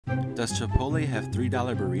Does Chipotle have $3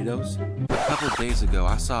 burritos? A couple days ago,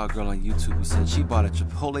 I saw a girl on YouTube who said she bought a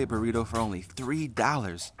Chipotle burrito for only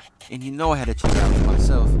 $3. And you know I had to check it out for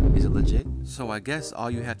myself. Is it legit? So I guess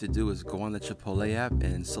all you have to do is go on the Chipotle app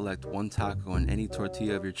and select one taco and any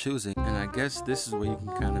tortilla of your choosing. And I guess this is where you can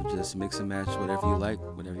kind of just mix and match whatever you like,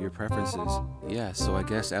 whatever your preference is. Yeah, so I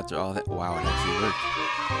guess after all that, wow, it actually worked.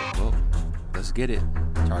 Well, let's get it.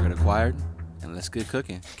 Target acquired, and let's get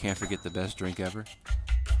cooking. Can't forget the best drink ever.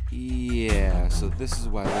 Yeah, so this is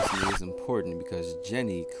why listening is important, because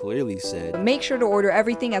Jenny clearly said, make sure to order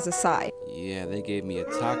everything as a side. Yeah, they gave me a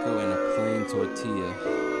taco and a plain tortilla.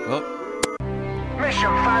 Well,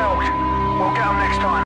 mission failed. We'll get them next time.